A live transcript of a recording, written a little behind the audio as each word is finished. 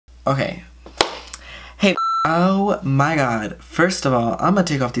Okay. Hey, oh my god. First of all, I'm gonna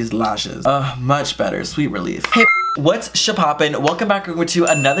take off these lashes. Much better. Sweet relief. Hey, what's shapoppin'? Welcome back to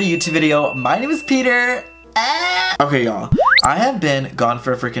another YouTube video. My name is Peter. Okay, y'all. I have been gone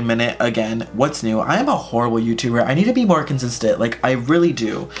for a freaking minute again. What's new? I am a horrible YouTuber. I need to be more consistent. Like, I really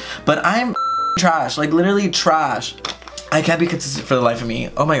do. But I'm trash. Like, literally trash. I can't be consistent for the life of me.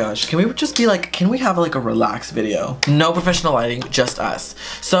 Oh my gosh. Can we just be like, can we have like a relaxed video? No professional lighting, just us.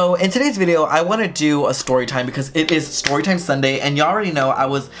 So in today's video, I want to do a story time because it is story time Sunday, and y'all already know I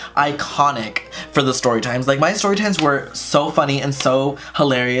was iconic for the story times. Like, my story times were so funny and so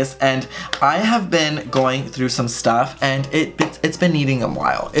hilarious, and I have been going through some stuff, and it's been needing a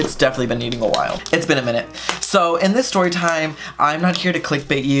while. It's definitely been needing a while. It's been a minute. So in this story time, I'm not here to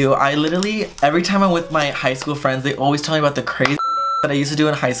clickbait you. I literally, every time I'm with my high school friends, they always tell me about the crazy that I used to do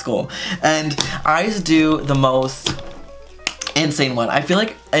in high school, and I used to do the most insane one. I feel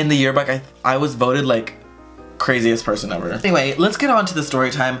like in the yearbook I was voted like craziest person ever. Anyway, let's get on to the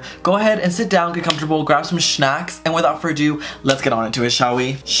story time. Go ahead and sit down, get comfortable, grab some snacks, and without further ado, let's get on into it, shall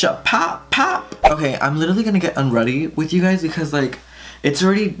we? Pop. Okay, I'm literally gonna get unready with you guys because like it's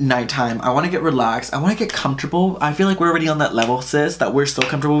already nighttime. I want to get relaxed. I want to get comfortable. I feel like we're already on that level, sis, that we're so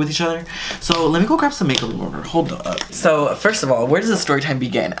comfortable with each other. So let me go grab some makeup remover. Hold up. So first of all, where does the story time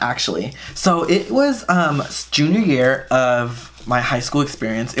begin, actually? So it was junior year of my high school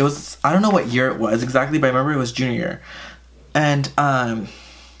experience. It was, I don't know what year it was exactly, but I remember it was junior year. And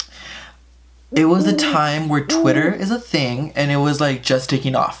it was a time where Twitter is a thing, and it was like just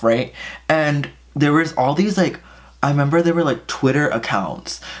taking off, right? And there was all these like, I remember there were like Twitter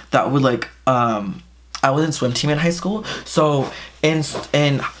accounts that would like, I was in swim team in high school. So in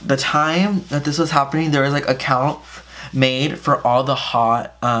the time that this was happening, there was like account made for all the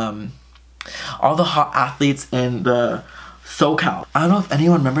hot athletes in the SoCal. I don't know if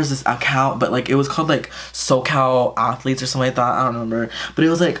anyone remembers this account, but like it was called like SoCal athletes or something like that. I don't remember. But it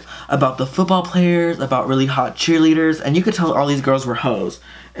was like about the football players, about really hot cheerleaders, and you could tell all these girls were hoes.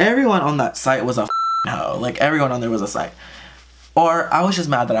 Everyone on that site was a hoe. Like, everyone on there was a site. Or I was just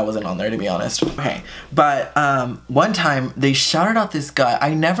mad that I wasn't on there, to be honest. Okay, but one time they shouted out this guy.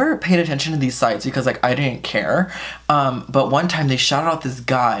 I never paid attention to these sites because like I didn't care. But one time they shouted out this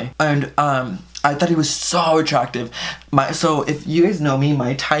guy, and I thought he was so attractive. So if you guys know me,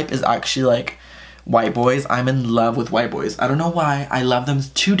 my type is actually like white boys. I'm in love with white boys. I don't know why. I love them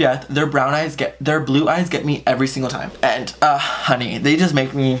to death. Their blue eyes get me every single time. And honey, they just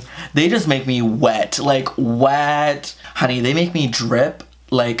make me wet. Like wet. Honey, they make me drip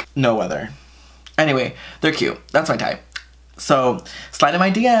like no other. Anyway, they're cute. That's my type. So slide in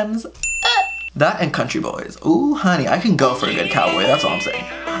my DMs. That and country boys. Ooh, honey, I can go for a good cowboy. That's all I'm saying.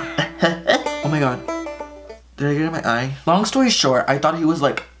 Oh my god. Did I get in my eye? Long story short, I thought he was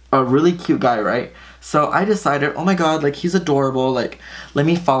like a really cute guy, right? So I decided, oh my god, like he's adorable, like let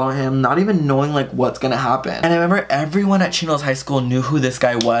me follow him, not even knowing like what's gonna happen. And I remember everyone at Chino's high school knew who this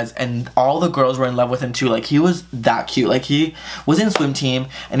guy was, and all the girls were in love with him too. Like, he was that cute. Like, he was in swim team,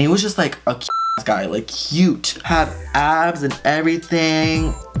 and he was just like a cute guy, like cute, had abs and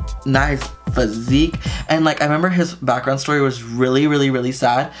everything, nice physique. And like I remember his background story was really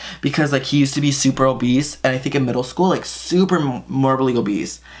sad because like he used to be super obese, and I think in middle school like super morbidly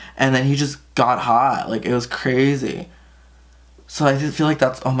obese, and then he just got hot. Like, it was crazy. So I feel like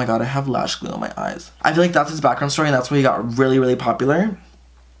that's, oh my god, I have lash glue on my eyes. I feel like that's his background story, and that's why he got really popular.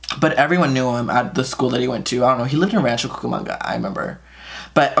 But everyone knew him at the school that he went to. I don't know, he lived in Rancho Cucamonga, I remember.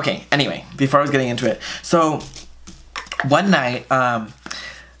 But okay, anyway, before I was getting into it, so one day,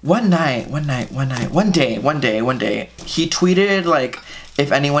 he tweeted like,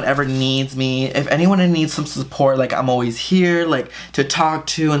 if anyone ever needs me, if anyone needs some support, like I'm always here, like to talk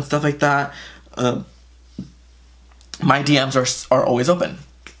to and stuff like that. My DMs are always open.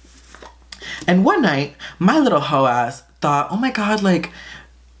 And one night, my little hoe ass thought, oh my god, like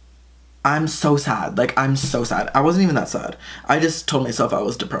I'm so sad. Like, I'm so sad. I wasn't even that sad. I just told myself I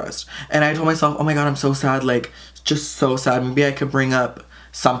was depressed. And I told myself, oh my god, I'm so sad. Like, just so sad. Maybe I could bring up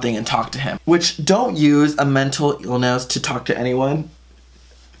something and talk to him. Which, don't use a mental illness to talk to anyone.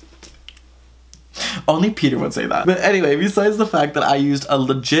 Only Peter would say that. But anyway, besides the fact that I used a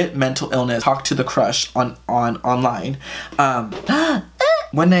legit mental illness to talk to the crush online,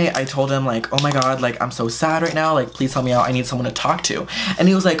 one day I told him like, oh my god, like I'm so sad right now, like please help me out, I need someone to talk to. And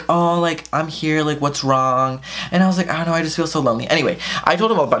he was like, oh, like I'm here, like what's wrong? And I was like, I don't know, I just feel so lonely. Anyway, I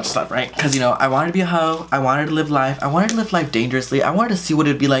told him a bunch of stuff, right? Because, you know, I wanted to be a hoe, I wanted to live life, I wanted to live life dangerously, I wanted to see what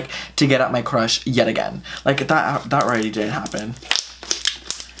it'd be like to get at my crush yet again. Like, that already didn't happen.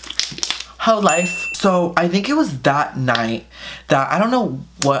 How life. So I think it was that night that I don't know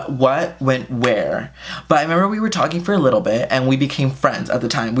what went where, but I remember we were talking for a little bit and we became friends at the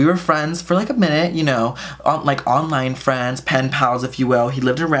time. We were friends for like a minute, you know, like online friends, pen pals, if you will. He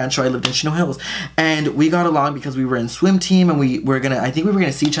lived in Rancho, I lived in Chino Hills, and we got along because we were in swim team, and I think we were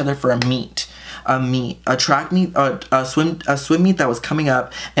gonna see each other for a track meet, a swim meet that was coming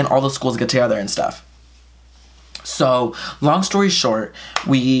up, and all the schools get together and stuff. So, long story short,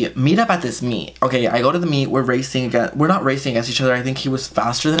 we meet up at this meet. Okay, I go to the meet, we're racing against, we're not racing against each other. I think he was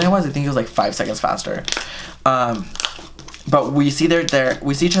faster than I was. I think he was like 5 seconds faster. But we see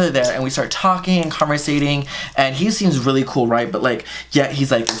each other there, and we start talking and conversating, and he seems really cool, right? But like, yeah,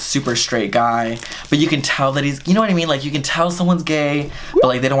 he's like a super straight guy, but you can tell that he's, you know what I mean? Like, you can tell someone's gay, but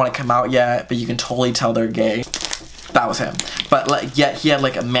like, they don't want to come out yet, but you can totally tell they're gay. That was him. But like, yet he had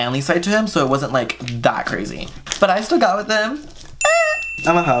like a manly side to him, so it wasn't like that crazy. But I still got with him.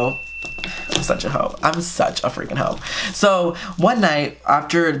 I'm a hoe. I'm such a hoe. I'm such a freaking hoe. So one night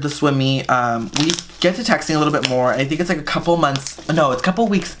after the swim meet, we get to texting a little bit more. I think it's like a couple months, no, it's a couple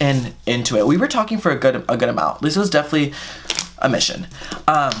weeks into it. We were talking for a good amount. This was definitely a mission.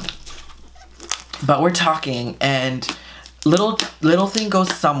 But we're talking, and little thing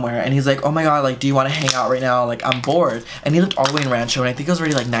goes somewhere, and he's like, oh my god, like, do you want to hang out right now? Like, I'm bored. And he lived all the way in Rancho, and I think it was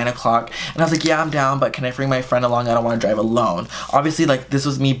already like 9 o'clock, and I was like, yeah, I'm down, but can I bring my friend along? I don't want to drive alone. Obviously, like, this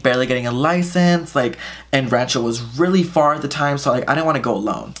was me barely getting a license, like, and Rancho was really far at the time, so like, I didn't want to go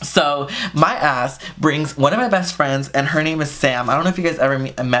alone. So my ass brings one of my best friends, and her name is Sam. I don't know if you guys ever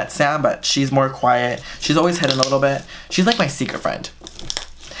met Sam, but she's more quiet. She's always hidden a little bit. She's like my secret friend.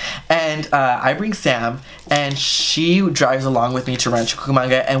 And I bring Sam, and she drives along with me to Rancho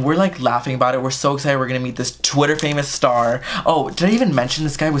Cucamonga, and we're like laughing about it. We're so excited we're gonna meet this Twitter famous star. Oh, did I even mention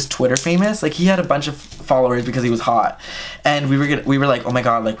this guy was Twitter famous? Like, he had a bunch of followers because he was hot. And we were like, oh my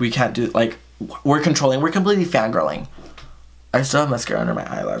god, like, we can't do, like, we're completely fangirling. I still have mascara under my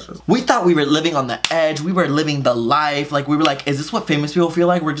eyelashes. We thought we were living on the edge. We were living the life. Like, we were like, is this what famous people feel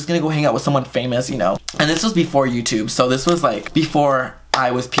like? We're just gonna go hang out with someone famous, you know? And this was before YouTube, so this was like before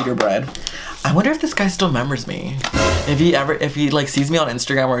I was Peter bread. I wonder if this guy still remembers me. If he like sees me on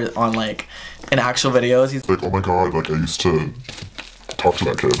Instagram or on like in actual videos, he's like, oh my god, like, I used to talk to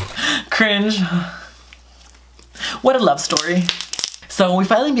that kid. Cringe. What a love story. So we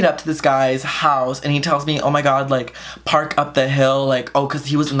finally meet up to this guy's house, and he tells me, oh my god, like, park up the hill, like, oh, because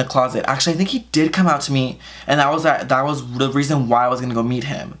he was in the closet. Actually, I think he did come out to me, and that was the reason why I was gonna go meet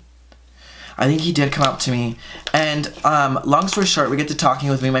him. I think he did come up to me, and long story short, we get to talking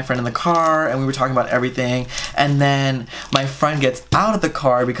with me and my friend in the car, and we were talking about everything, and then my friend gets out of the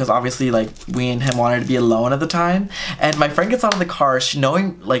car because obviously, like, we and him wanted to be alone at the time, and my friend gets out of the car,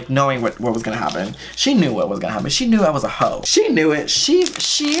 knowing what was gonna happen. She knew what was gonna happen. She knew I was a hoe. She knew it. She,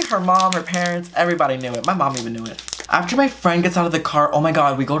 her mom, her parents, everybody knew it. My mom even knew it. After my friend gets out of the car, oh my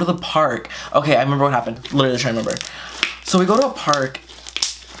god, we go to the park. Okay, I remember what happened. Literally trying to remember. So we go to a park,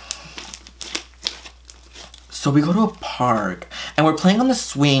 and we're playing on the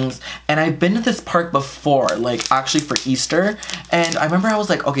swings, and I've been to this park before, like, actually for Easter, and I remember I was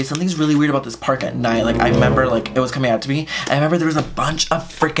like, okay, something's really weird about this park at night. Like, I remember, like, it was coming out to me, and I remember there was a bunch of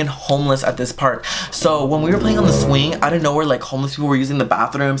freaking homeless at this park. So when we were playing on the swing, out of nowhere, like, homeless people were using the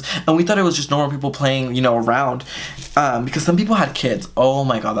bathrooms, and we thought it was just normal people playing, you know, around, because some people had kids. Oh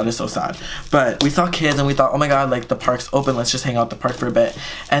my god, that is so sad. But we saw kids, and we thought, oh my god, like, the park's open, let's just hang out at the park for a bit.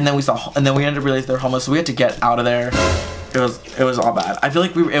 And then we ended up realizing they're homeless, so we had to get out of there. It was all bad. I feel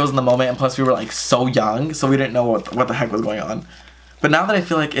like it was in the moment, and plus we were like so young, so we didn't know what the heck was going on. But now that I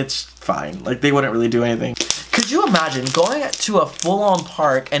feel like it's fine, like, they wouldn't really do anything. Could you imagine going to a full-on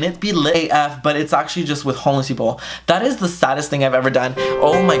park and it be lit AF, but it's actually just with homeless people? That is the saddest thing I've ever done.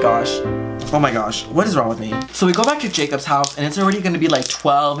 Oh my gosh. Oh my gosh, what is wrong with me? So we go back to Jacob's house, and it's already gonna be like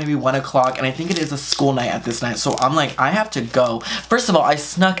 12, maybe 1 o'clock, and I think it is a school night at this night, so I'm like, I have to go. First of all, I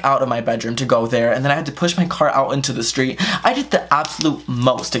snuck out of my bedroom to go there, and then I had to push my car out into the street. I did the absolute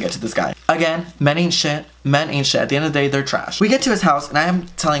most to get to this guy. Again, men ain't shit. Men ain't shit. At the end of the day, they're trash. We get to his house, and I am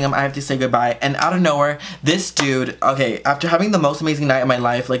telling him I have to say goodbye, and out of nowhere, this dude, okay, after having the most amazing night of my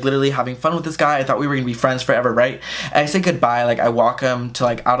life, like, literally having fun with this guy, I thought we were gonna be friends forever, right? And I say goodbye, like, I walk him to,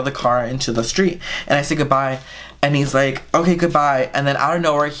 like, out of the car into the street, and I say goodbye, and he's like, okay, goodbye, and then out of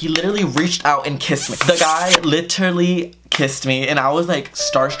nowhere, he literally reached out and kissed me. The guy literally kissed me, and I was like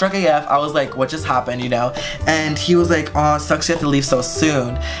starstruck AF. I was like, what just happened, you know? And he was like, oh, sucks you have to leave so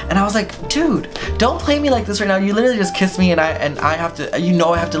soon. And I was like, dude, don't play me like this right now. You literally just kissed me, and I have to, you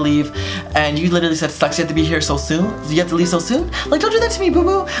know, I have to leave, and you literally said, sucks you have to be here so soon? You have to leave so soon? Like, don't do that to me,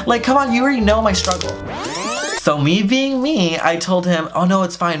 boo-boo. Like, come on, you already know my struggle. So me being me, I told him, oh no,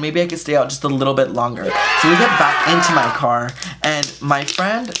 it's fine. Maybe I could stay out just a little bit longer. So we get back into my car, and my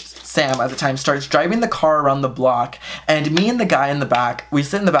friend Sam at the time starts driving the car around the block, and me and the guy in the back, we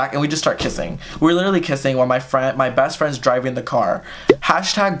sit in the back and we just start kissing. We're literally kissing while my best friend's driving the car.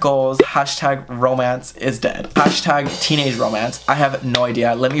 Hashtag goals, hashtag romance is dead. Hashtag teenage romance. I have no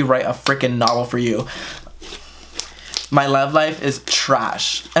idea. Let me write a freaking novel for you. My love life is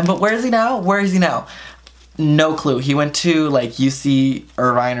trash. But where is he now? Where is he now? No clue. He went to like UC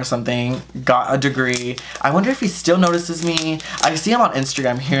Irvine or something, got a degree. I wonder if he still notices me. I see him on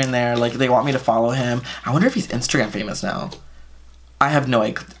Instagram here and there, like they want me to follow him. I wonder if he's Instagram famous now. I have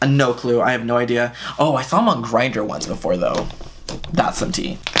no clue. I have no idea. Oh, I saw him on Grindr once before though. That's some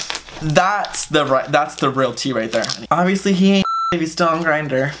tea. That's the real tea right there. Obviously he ain't if he's still on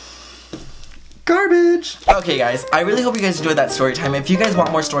Grindr. Garbage. Okay guys, I really hope you guys enjoyed that story time. If you guys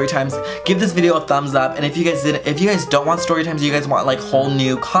want more story times, give this video a thumbs up. And if you guys don't want story times, you guys want like whole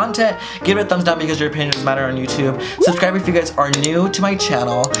new content, give it a thumbs down because your opinion does matter on YouTube. Subscribe if you guys are new to my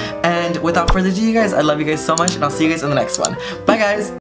channel. And without further ado, you guys, I love you guys so much, and I'll see you guys in the next one. Bye guys.